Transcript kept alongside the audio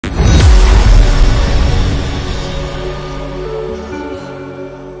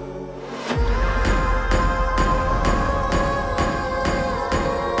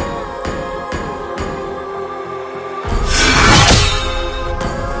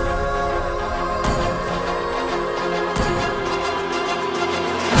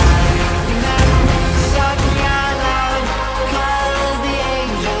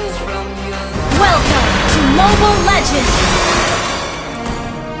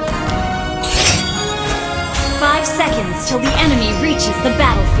advance till the enemy reaches the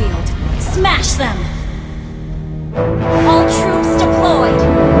battlefield. Smash them! All troops deployed!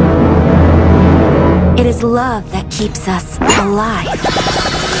 It is love that keeps us alive.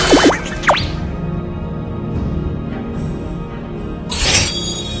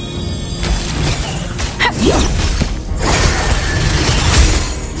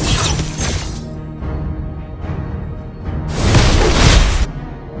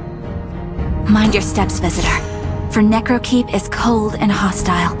 Mind your steps, visitor. For Necrokeep is cold and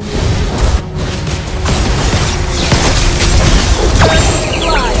hostile. First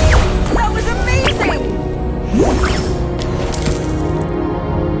blood! That was amazing!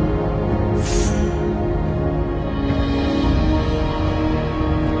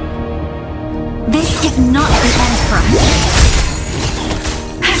 This is not the end for us.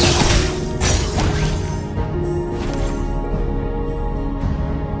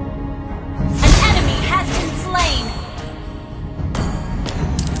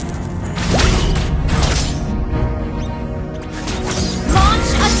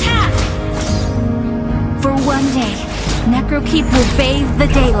 Necrokeep will bathe the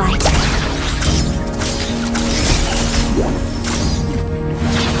daylight.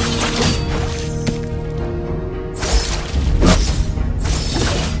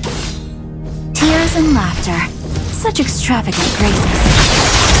 Tears and laughter. Such extravagant graces.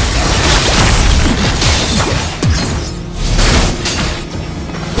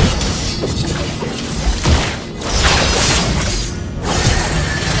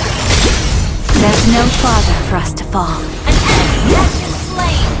 There's no farther for us to fall. An enemy has been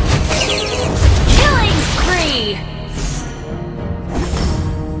slain! Killing spree!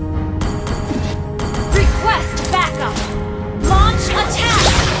 Request backup! Launch attack!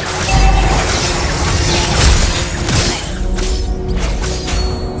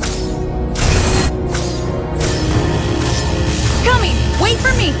 Coming! Wait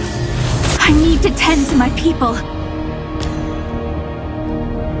for me! I need to tend to my people.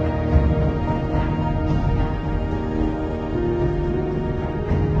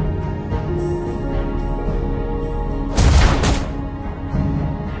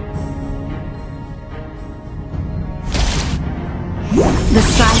 The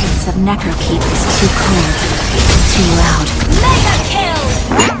silence of Necrokeep is too cold, too loud. Mega kill!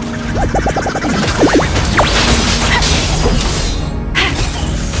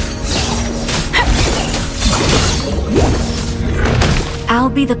 I'll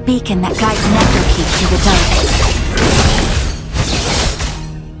be the beacon that guides Necrokeep through the dark.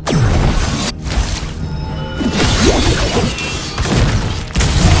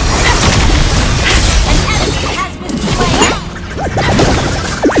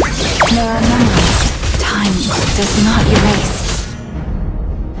 There are memories time does not erase.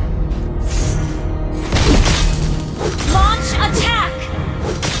 Launch attack!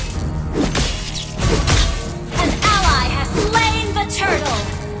 An ally has slain the turtle!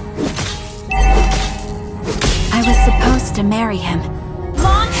 I was supposed to marry him.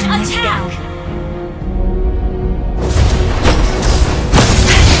 Launch attack!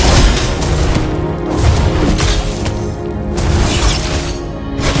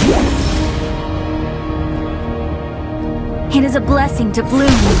 It is a blessing to bloom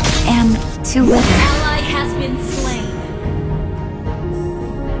and to wither. Ally has been slain.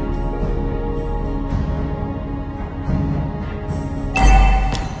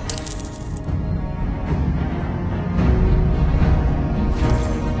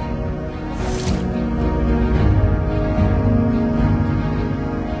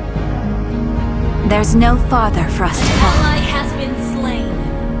 There's no farther for us to fall. Ally has been slain.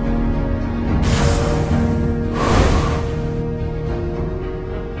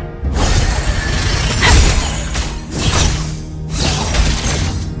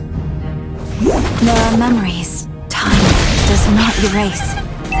 There are memories time does not erase.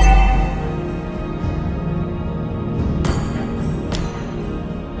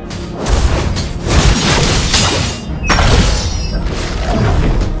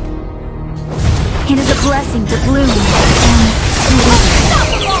 It is a blessing to bloom and to wither.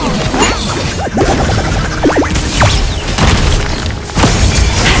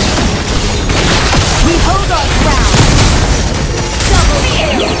 We hold our ground. Double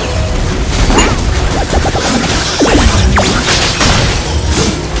kill.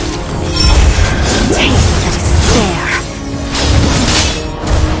 Taste the despair.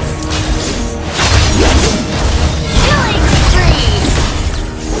 Killing spree.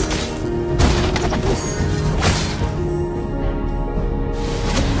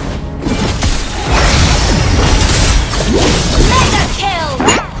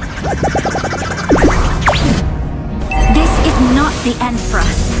 the end for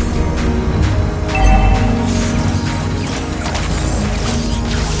us.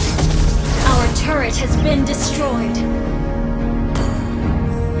 Our turret has been destroyed.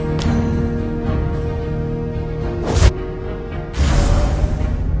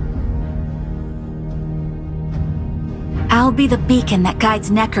 I'll be the beacon that guides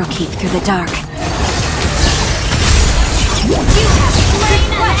Necrokeep through the dark. You have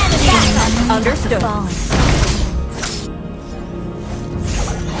slain an enemy! Understood.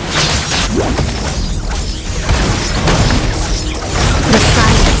 The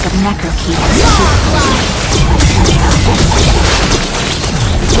silence of Necrokeep is too close.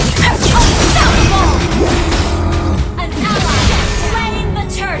 An ally has slain the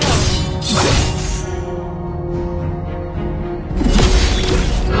turtle!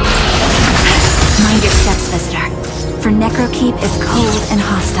 Mind your steps, visitor. For Necrokeep is cold and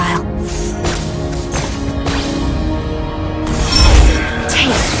hostile.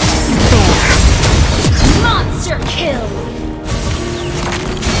 Taste despair. Monster kill!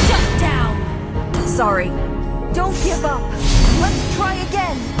 Shut down! Sorry. Don't give up. Let's try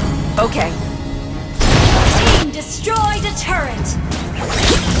again. Okay. Team destroyed a turret!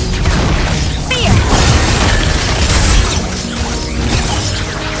 Fear!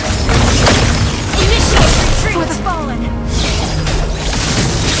 Initiate retreat! For the fallen!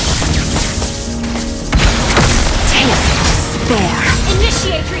 Taste despair.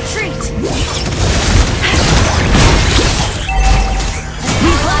 Initiate retreat!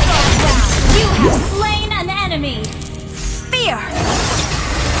 You have slain an enemy! Fear!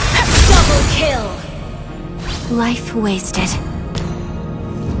 Double kill! Life wasted.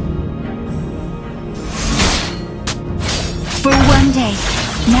 For one day,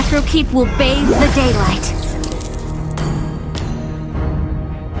 Necrokeep will bathe the daylight.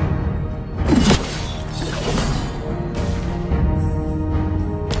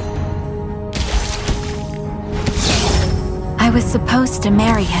 I was supposed to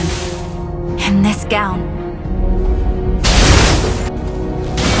marry him. In this gown.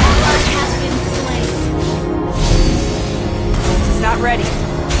 Ally has been slain. This is not ready.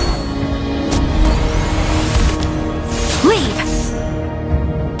 Leave!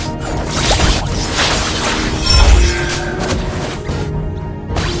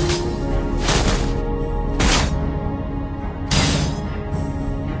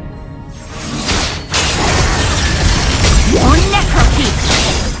 Or Necrokeep!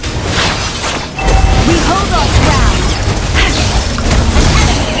 We hold our ground! An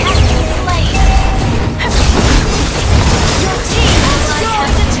enemy has been slain. Your team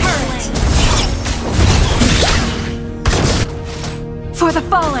destroyed the turret. For the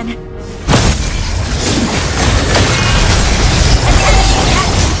fallen! An enemy has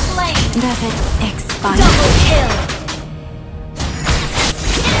been slain. Does it expire? Double kill.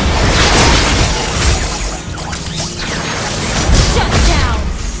 Shut down.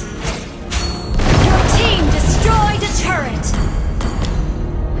 Your team destroyed a turret.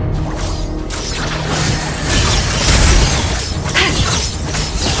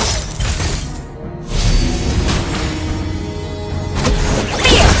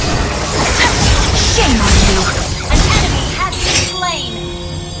 Fear! Shame on you! An enemy has been slain.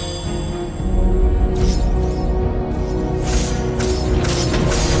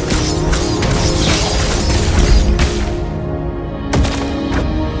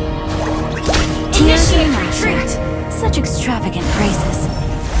 Tears Initiate and laughter. retreat. Such extravagant praises.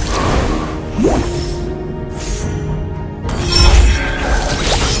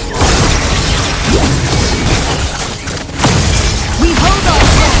 We hold our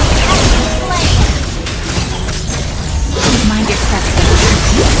ground! Has been slain. Mind your steps,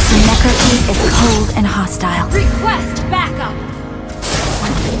 the Necrokeep is cold and hostile. Request backup.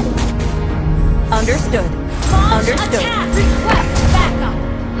 Understood. Launch Understood. attack. Request backup.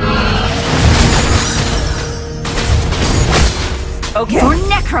 Okay. For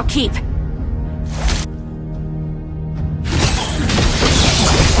Necrokeep!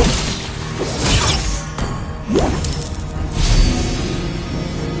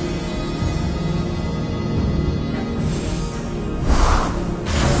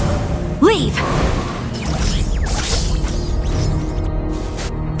 Leave!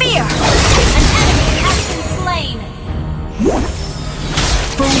 Fear! An enemy has been slain.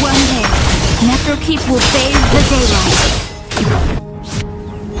 For one day, Necrokeep will bathe the daylight.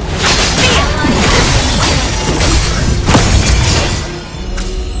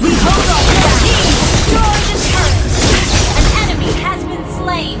 We hold our ground! Destroy the turret. An enemy has been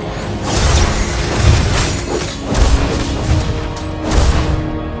slain.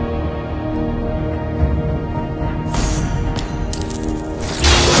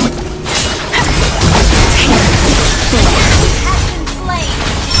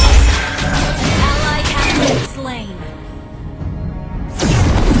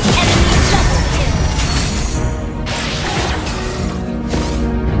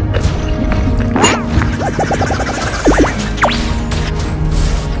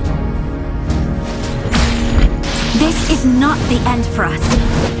 the end for us.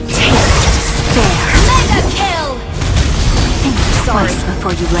 Taste the despair. Mega kill! Think twice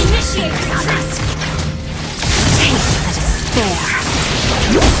before you lay your fingers on us. Taste the despair.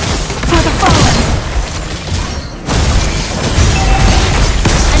 For the fallen!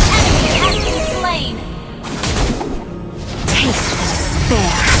 An enemy has been slain! Taste the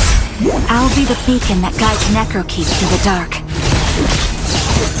despair. I'll be the beacon that guides Necrokeep through the dark.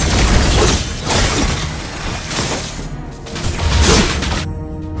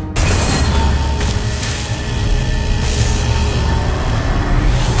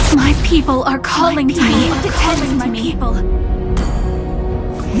 My people are calling to me. Defend my people.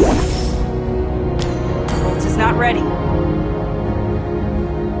 Ult is not ready.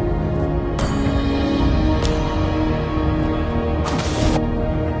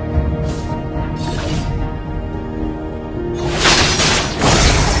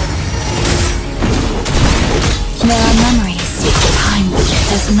 There are memories time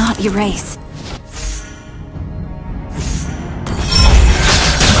does not erase.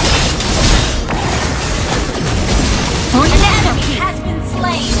 An enemy has been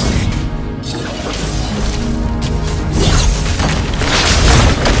slain!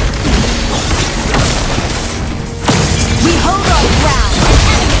 We hold our ground!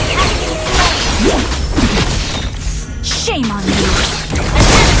 An enemy has been slain! Shame on you! An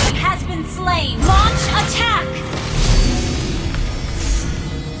enemy has been slain! Launch attack!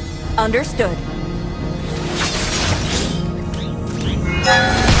 Understood.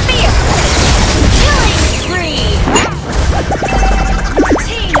 Fear! Killing spree! Your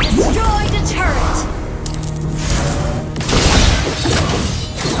team destroyed a turret!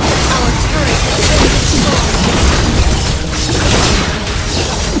 Our turret has been destroyed!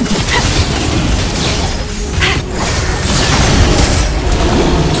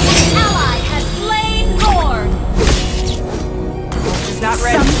 An ally has slain Lord! Is not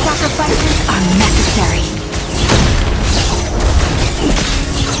ready. Some sacrifices are necessary.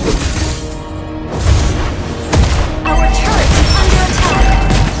 Our turret is under attack!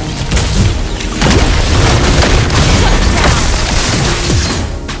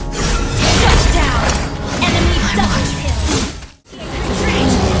 Shut down! Enemy double kill!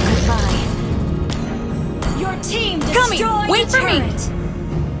 Goodbye. Your team destroyed Coming! Wait a for me! turret!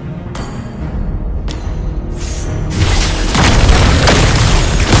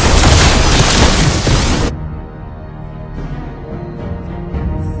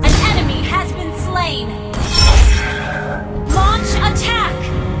 An enemy has been slain! Launch attack!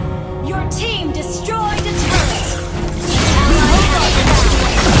 Your team destroyed a turret! Ally has been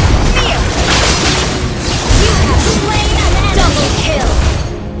slain! Fear! You have slain an enemy! Double kill!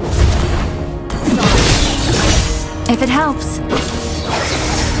 If it helps.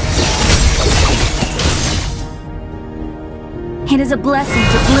 It is a blessing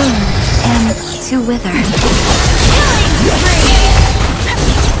to bloom and to wither. Killing spree!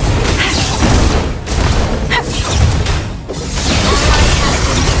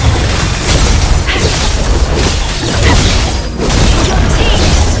 Your team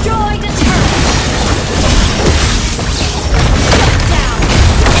destroyed a turret! Shut down!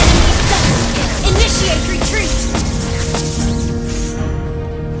 Enemy double kill! Initiate retreat!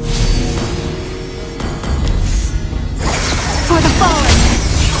 For the fallen!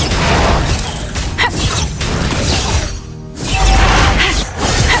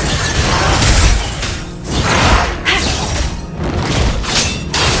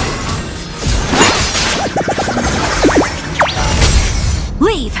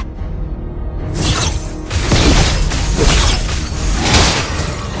 Leave!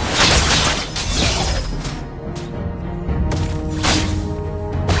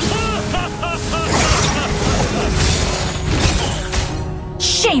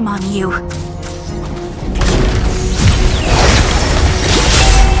 Shame on you!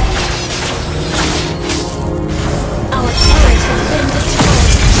 Our turret has been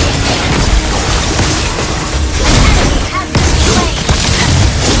destroyed. An enemy has been slain.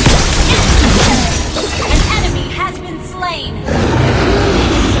 An enemy has been slain.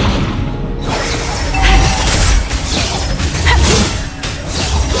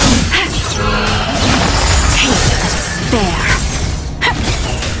 Taste the despair!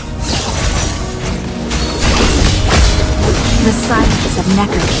 The silence of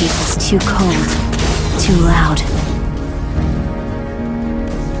Necrokeep is too cold, too loud.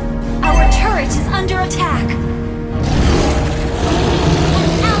 Our turret is under attack.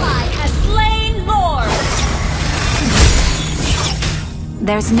 An ally has slain Lord.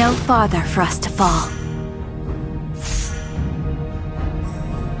 There's no farther for us to fall.